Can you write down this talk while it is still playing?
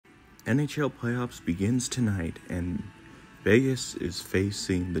NHL playoffs begins tonight, and Vegas is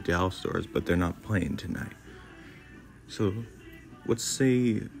facing the Dallas Stars, but they're not playing tonight. So let's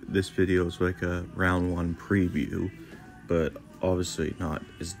say this video is like a round one preview, but obviously not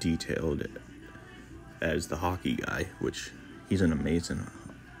as detailed as the hockey guy, which he's an amazing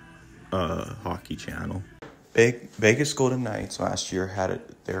hockey channel. Vegas Golden Knights last year had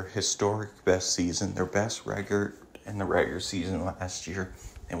their historic best season, their best record in the regular season last year.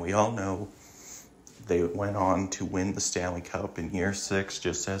 And we all know they went on to win the Stanley Cup in year 6,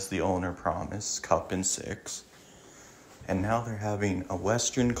 just as the owner promised, Cup in 6. And now they're having a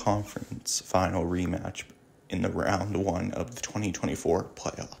Western Conference final rematch in the round 1 of the 2024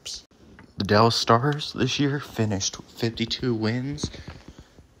 playoffs. The Dallas Stars this year finished 52 wins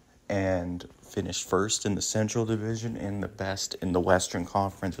and finished first in the Central Division and the best in the Western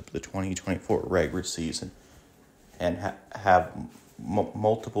Conference of the 2024 regular season, and have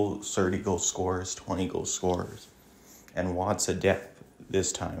multiple 30-goal scorers, 20-goal scorers, and lots of depth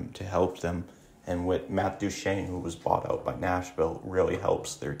this time to help them. And with Matt Duchene, who was bought out by Nashville, really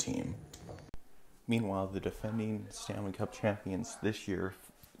helps their team. Meanwhile, the defending Stanley Cup champions this year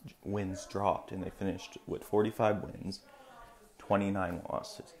wins dropped, and they finished with 45 wins, 29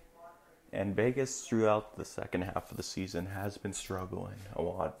 losses. And Vegas, throughout the second half of the season, has been struggling a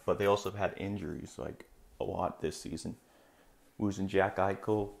lot, but they also have had injuries like a lot this season. Losing Jack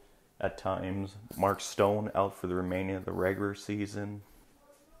Eichel at times, Mark Stone out for the remaining of the regular season,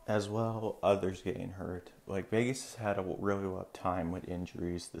 as well others getting hurt. Like, Vegas has had a really rough time with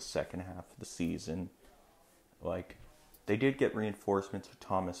injuries the second half of the season. Like, they did get reinforcements with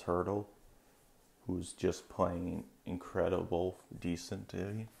Thomas Hertl, who's just playing incredible,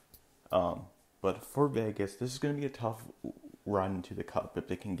 decently. But for Vegas, this is going to be a tough run to the Cup if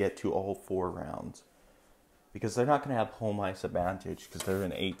they can get to all 4 rounds. Because they're not going to have home ice advantage because they're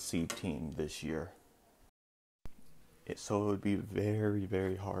an 8-seed team this year. So it would be very,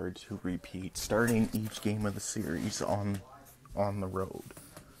 very hard to repeat starting each game of the series on the road.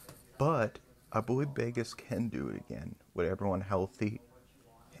 But I believe Vegas can do it again with everyone healthy.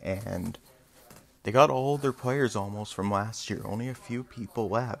 And they got all their players almost from last year. Only a few people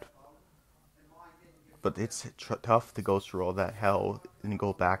left. But it's tough to go through all that hell and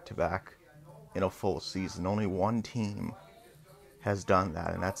go back-to-back in a full season. Only one team has done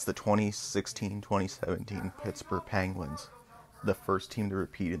that, and that's the 2016-2017 Pittsburgh Penguins, the first team to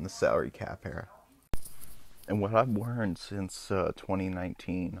repeat in the salary cap era. And what I've learned since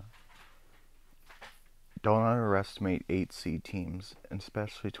 2019, don't underestimate 8-seed teams, and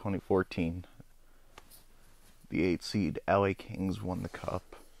especially 2014. The 8-seed LA Kings won the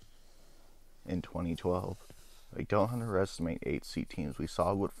Cup in 2012. Like, don't underestimate 8-seed teams. We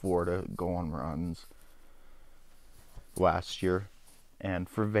saw with Florida go on runs last year. And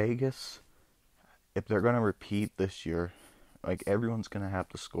for Vegas, if they're going to repeat this year, like, everyone's going to have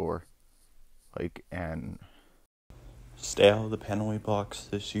to score. Like, and stay out of the penalty box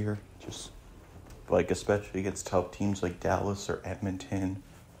this year. Just, like, especially against tough teams like Dallas or Edmonton.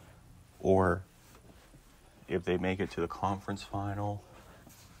 Or if they make it to the conference final.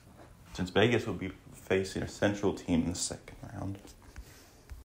 Since Vegas will be facing a Central team in the second round.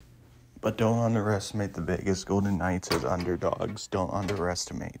 But don't underestimate the Vegas Golden Knights as underdogs. Don't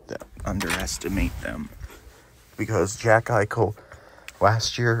underestimate them. Because Jack Eichel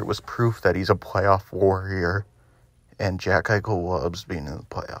last year was proof that he's a playoff warrior. And Jack Eichel loves being in the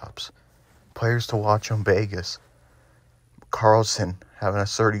playoffs. Players to watch on Vegas. Carlson having a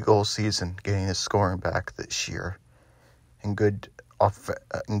 30-goal season, getting his scoring back this year. And good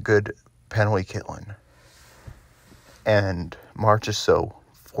penalty killing. And Marchessault,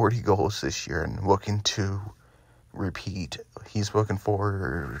 40 goals this year and looking to repeat. He's looking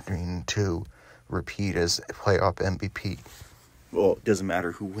forward to repeat as playoff MVP. Well, it doesn't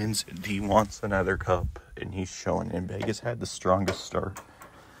matter who wins. He wants another cup, and he's showing. And Vegas had the strongest start.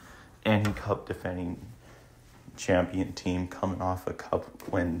 Any cup defending champion team coming off a cup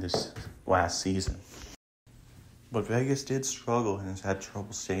win this last season. But Vegas did struggle and has had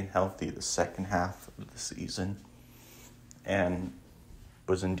trouble staying healthy the second half of the season. And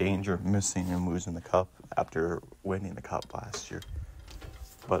was in danger of missing and losing the cup after winning the cup last year.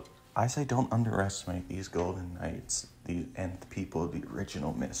 But I say don't underestimate these Golden Knights and the people, the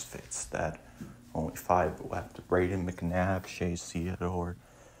original misfits, that only 5 left. Braden McNabb, Shea Theodore,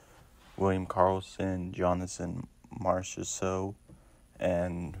 William Karlsson, Jonathan Marchessault,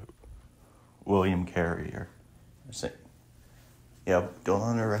 and William Carrier. Yeah, don't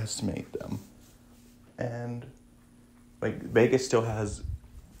underestimate them. And like, Vegas still has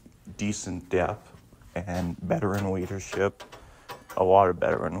decent depth and veteran leadership a lot of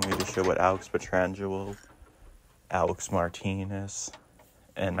veteran leadership with Alex Pietrangelo, Alex Martinez,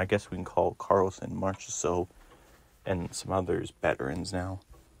 and I guess we can call Carlson Marchessault and some others veterans now.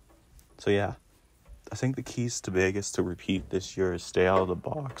 So yeah, I think the keys to Vegas to repeat this year is stay out of the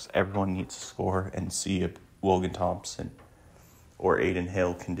box. Everyone needs to score and see if Logan Thompson or Adin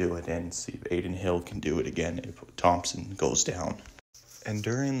Hill can do it, and see if Adin Hill can do it again if Thompson goes down. And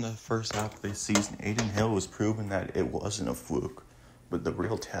during the first half of the season, Adin Hill was proven that it wasn't a fluke, but the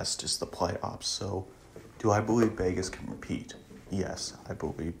real test is the playoffs. So, do I believe Vegas can repeat? Yes, I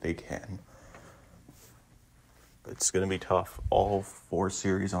believe they can. But it's going to be tough. All 4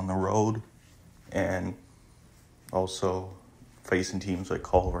 series on the road, and also facing teams like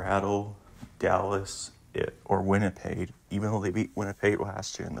Colorado, Dallas, or Winnipeg. Even though they beat Winnipeg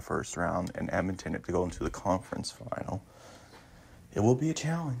last year in the first round, and Edmonton to go into the conference final, it will be a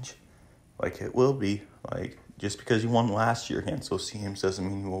challenge. Like, it will be. Like, just because you won last year against those teams doesn't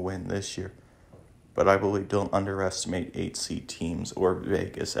mean you will win this year. But I believe don't underestimate 8 seed teams or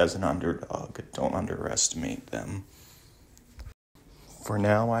Vegas as an underdog. Don't underestimate them. For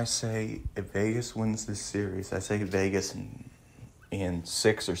now, I say if Vegas wins this series, I say Vegas in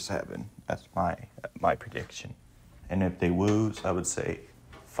 6 or 7. That's my prediction. And if they lose, I would say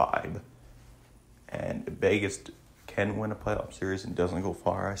 5. And if Vegas can win a playoff series and doesn't go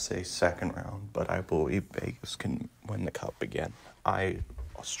far, I say second round. But I believe Vegas can win the cup again. I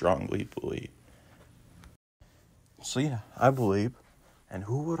strongly believe. So yeah, I believe. And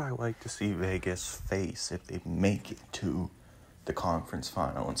who would I like to see Vegas face if they make it to the conference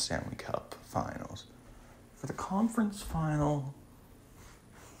final and Stanley Cup finals? For the conference final,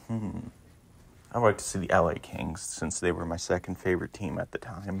 I'd like to see the LA Kings, since they were my second favorite team at the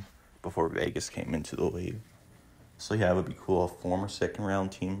time before Vegas came into the league. So yeah, it would be cool, a former second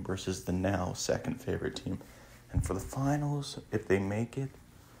round team versus the now second favorite team. And for the finals, if they make it,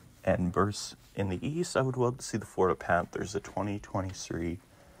 and versus in the East, I would love to see the Florida Panthers, the 2023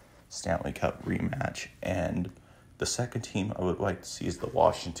 Stanley Cup rematch. And the second team I would like to see is the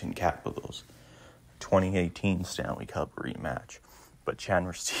Washington Capitals, 2018 Stanley Cup rematch. But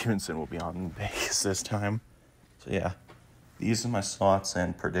Chandler Stevenson will be on Vegas this time. So yeah, these are my thoughts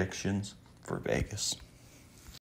and predictions for Vegas.